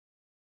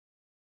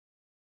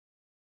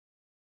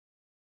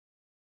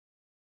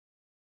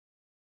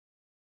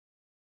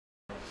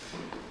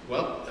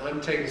Well, I'm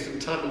taking some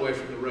time away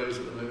from the Rose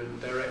at the moment,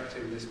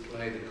 directing this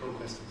play, The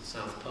Conquest of the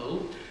South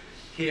Pole,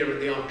 here at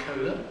the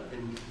Arcola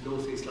in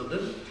northeast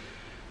London.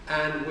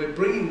 And we're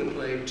bringing the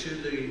play to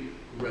the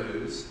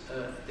Rose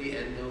at the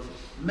end of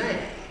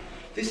May.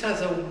 This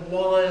has a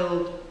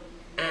wild,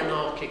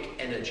 anarchic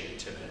energy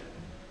to it.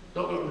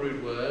 Not got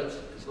rude words,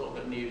 it's not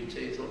got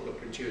nudity, it's not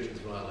got gratuitous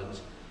violence.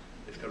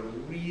 It's got a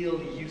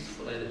real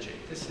youthful energy.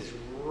 This is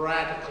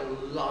radical,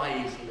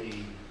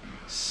 lively,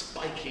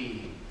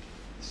 spiky,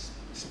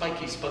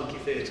 spunky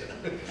theatre.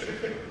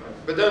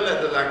 But don't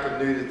let the lack of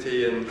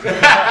nudity and put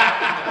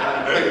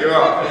you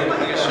off.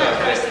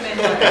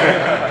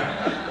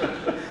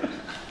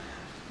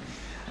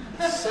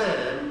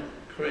 Sam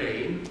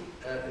Crane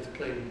is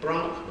playing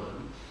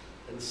Brachman,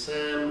 and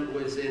Sam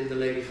was in The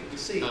Lady from the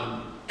Sea.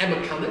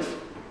 Emma Cunniffe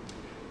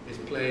is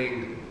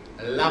playing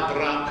La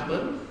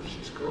Brachman,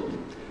 she's called.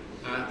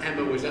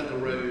 Emma was at the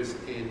Rose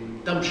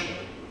in Dumshow.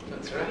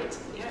 That's right.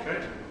 Yeah. That's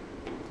correct.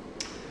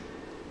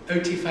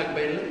 O.T.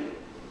 Fagbenle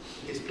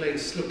is playing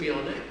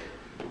Slupionek,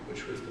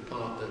 which was the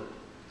part that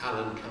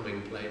Alan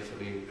Cumming played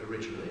for me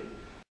originally.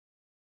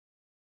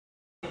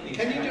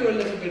 Can you do a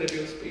little bit of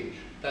your speech?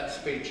 That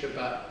speech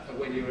about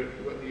when you were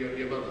with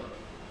your mother?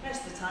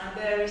 Most of the time,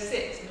 there he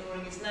sits,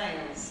 gnawing his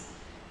nails.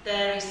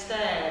 There he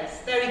stares.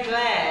 There he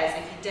glares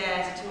if you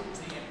dare to talk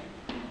to him.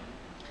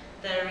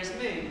 There are his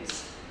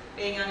moods.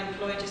 Being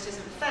unemployed just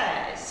isn't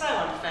fair. It's so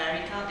unfair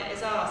he can't get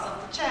his arse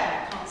off the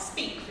chair, can't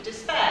speak for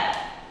despair.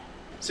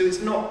 So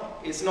it's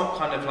not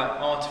kind of like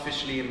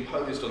artificially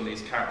imposed on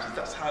these characters.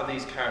 That's how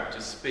these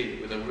characters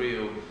speak, with a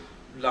real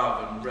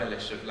love and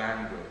relish of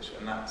language,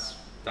 and that's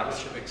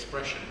of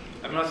expression.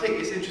 I mean, I think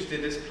it's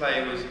interesting. This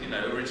play was,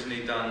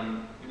 originally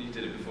done when you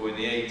did it before in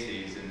the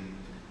 80s in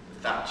the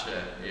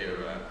Thatcher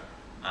era,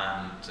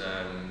 and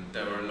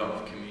there were a lot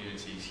of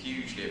communities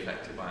hugely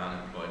affected by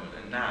unemployment,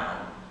 and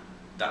now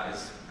that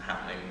is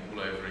happening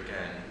all over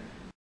again.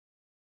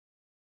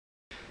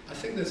 I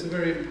think there's a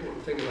very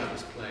important thing about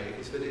this play,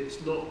 is that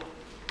it's not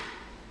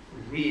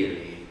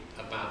really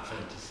about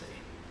fantasy.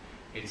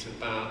 It's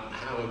about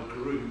how a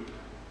group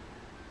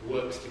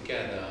works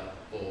together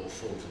or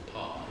falls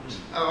apart.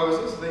 I was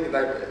also thinking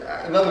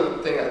that another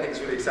thing I think is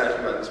really exciting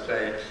about this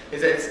play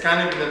is that it's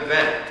kind of an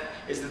event.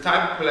 It's the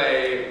type of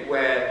play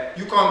where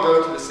you can't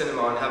go to the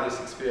cinema and have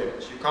this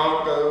experience. You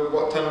can't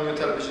turn on your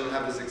television and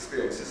have this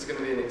experience. This is going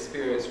to be an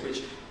experience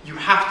which you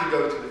have to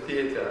go to the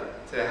theatre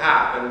to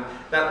have. And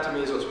that to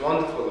me is what's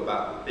wonderful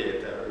about the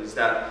theatre, is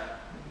that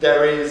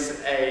there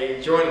is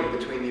a joining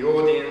between the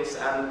audience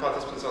and the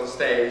participants on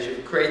stage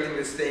of creating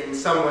this thing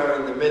somewhere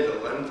in the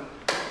middle. And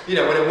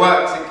when it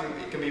works,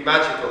 it can be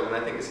magical, and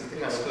I think this is the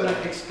kind of play.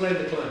 Explain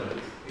the climate.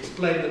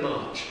 Explain the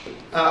march.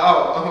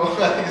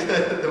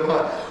 The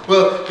one.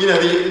 Well,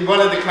 one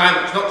of the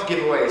climates, not to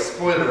give away a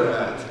spoiler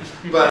alert,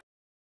 but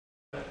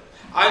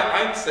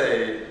I'd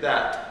say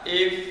that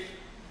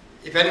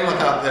if anyone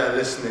out there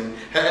listening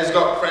has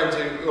got friends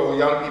or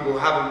young people who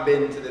haven't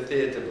been to the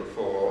theatre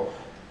before,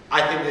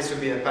 I think this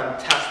would be a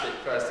fantastic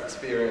first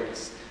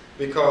experience,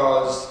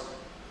 because,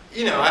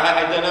 I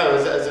don't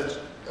know,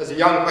 as a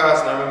young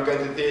person, I remember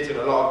going to the theatre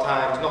a lot of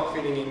times, not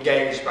feeling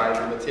engaged by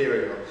the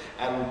material.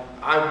 And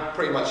I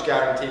pretty much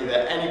guarantee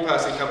that any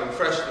person coming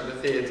fresh to the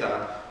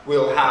theatre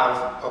will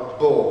have a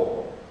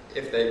ball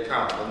if they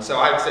come. And so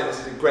I'd say this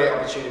is a great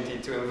opportunity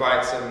to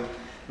invite some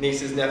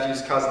nieces,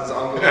 nephews, cousins,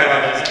 uncles,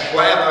 brothers,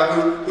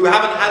 whatever, who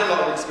haven't had a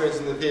lot of experience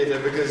in the theatre,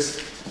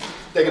 because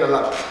they're going to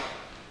love it.